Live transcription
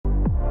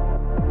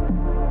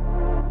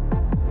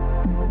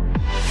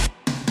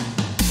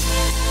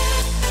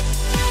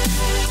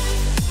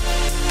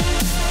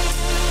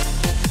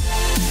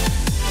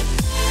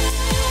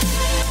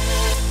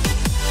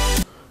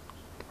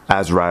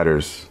As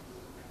riders,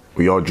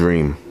 we all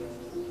dream.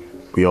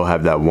 We all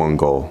have that one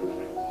goal,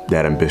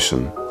 that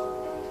ambition.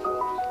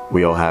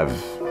 We all have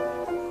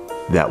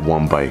that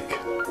one bike,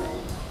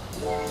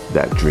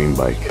 that dream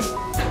bike.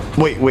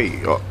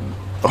 Wait,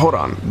 hold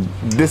on.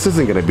 This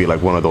isn't gonna be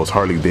like one of those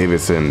Harley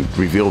Davidson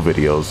reveal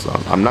videos.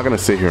 I'm not gonna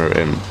sit here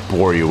and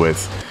bore you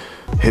with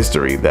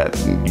history that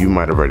you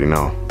might already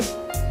know.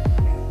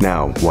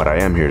 Now, what I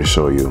am here to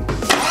show you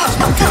is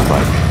my dream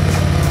bike.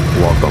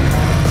 Welcome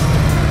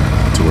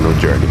to a new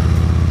journey.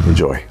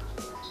 Enjoy.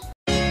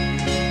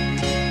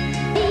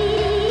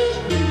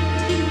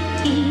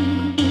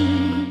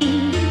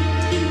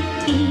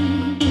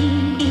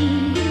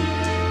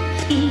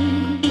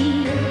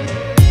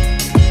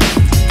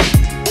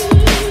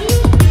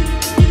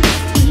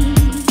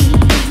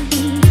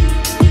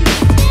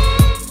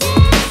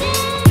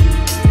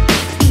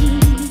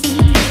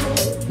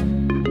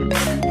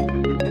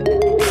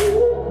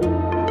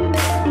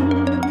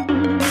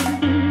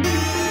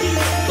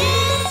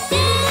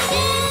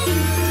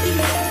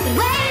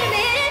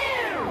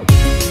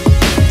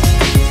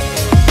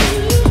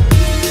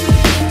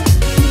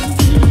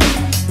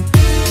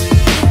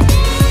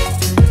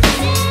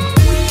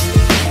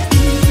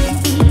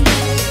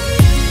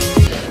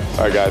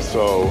 Alright guys,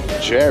 so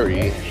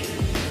Jerry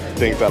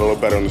thinks that a little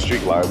better on the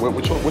street glide.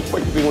 Which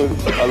bike do you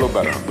think a little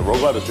better? The road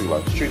glide or street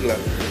glide? Street glide.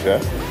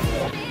 Yeah?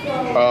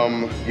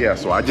 Yeah,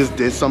 so I just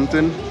did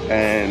something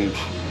and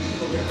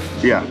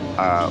yeah,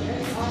 I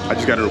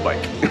just got a new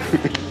bike.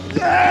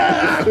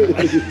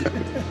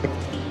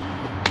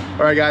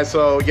 Alright guys,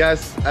 so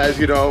yes, as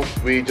you know,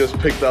 we just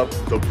picked up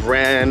the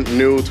brand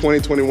new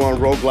 2021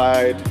 Road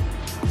Glide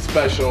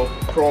Special,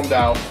 chromed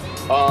out.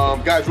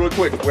 Guys, real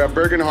quick, we're at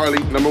Bergen Harley,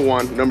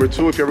 #1.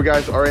 #2, if you ever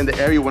guys are in the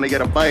area, want to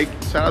get a bike,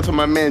 shout out to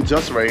my man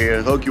Justin right here.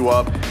 He'll hook you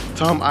up,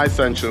 tell him I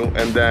sent you,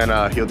 and then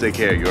he'll take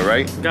care of you, all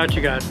right? Got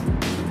you guys.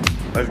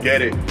 Let's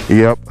get it.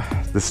 Yep,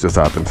 this just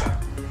happened.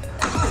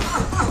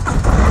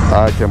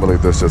 I can't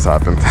believe this just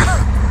happened.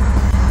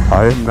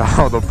 I am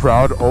now the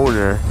proud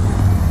owner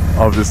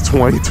of this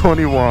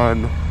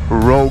 2021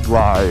 Road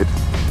Glide.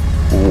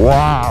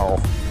 Wow.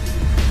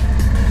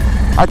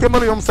 I can't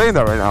believe I'm saying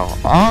that right now.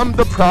 I'm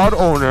the proud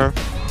owner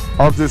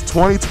of this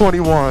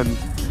 2021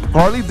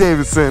 Harley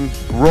Davidson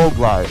Road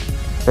Glide.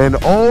 And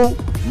oh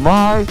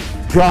my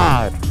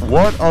God,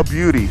 what a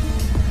beauty.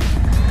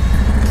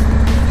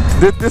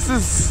 This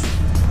is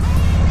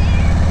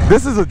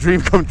a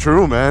dream come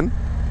true, man.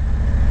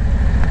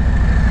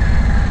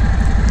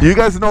 You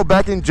guys know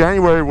back in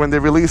January when they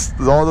released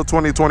all the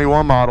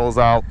 2021 models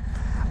out,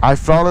 I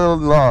fell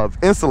in love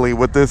instantly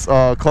with this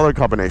color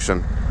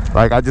combination.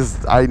 Like I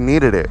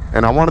needed it,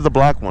 and I wanted the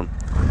black one.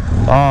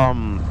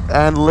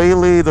 And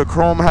lately the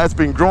chrome has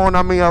been growing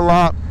on me a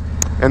lot,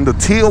 and the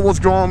teal was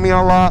growing on me a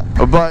lot.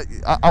 But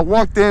I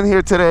walked in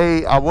here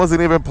today, I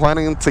wasn't even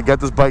planning to get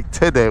this bike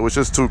today. It was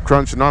just to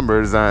crunch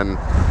numbers, and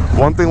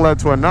one thing led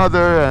to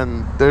another,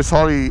 and there's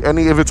hardly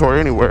any inventory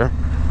anywhere.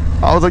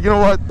 I was like, you know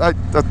what, I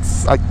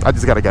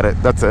just gotta get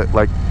it. That's it.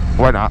 Like,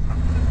 why not?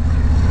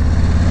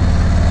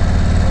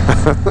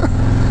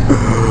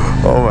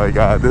 Oh my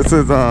God, this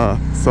is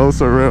so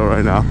surreal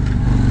right now.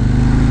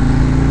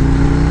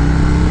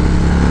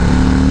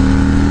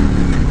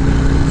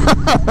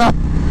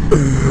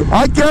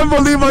 I can't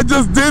believe I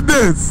just did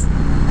this.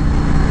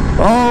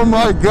 Oh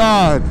my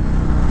God.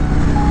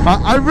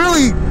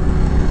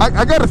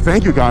 I gotta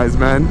thank you guys,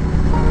 man.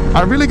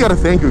 I really gotta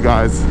thank you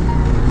guys.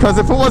 Because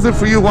if it wasn't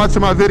for you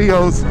watching my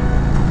videos,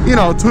 you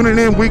know, tuning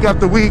in week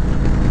after week,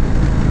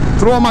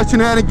 through all my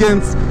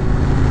shenanigans,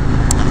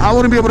 I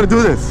wouldn't be able to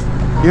do this,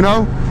 you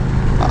know?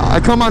 I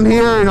come on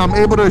here and I'm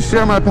able to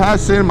share my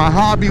passion, my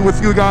hobby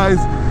with you guys,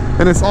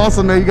 and it's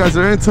awesome that you guys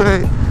are into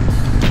it.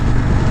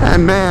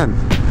 And man,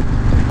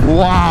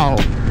 wow.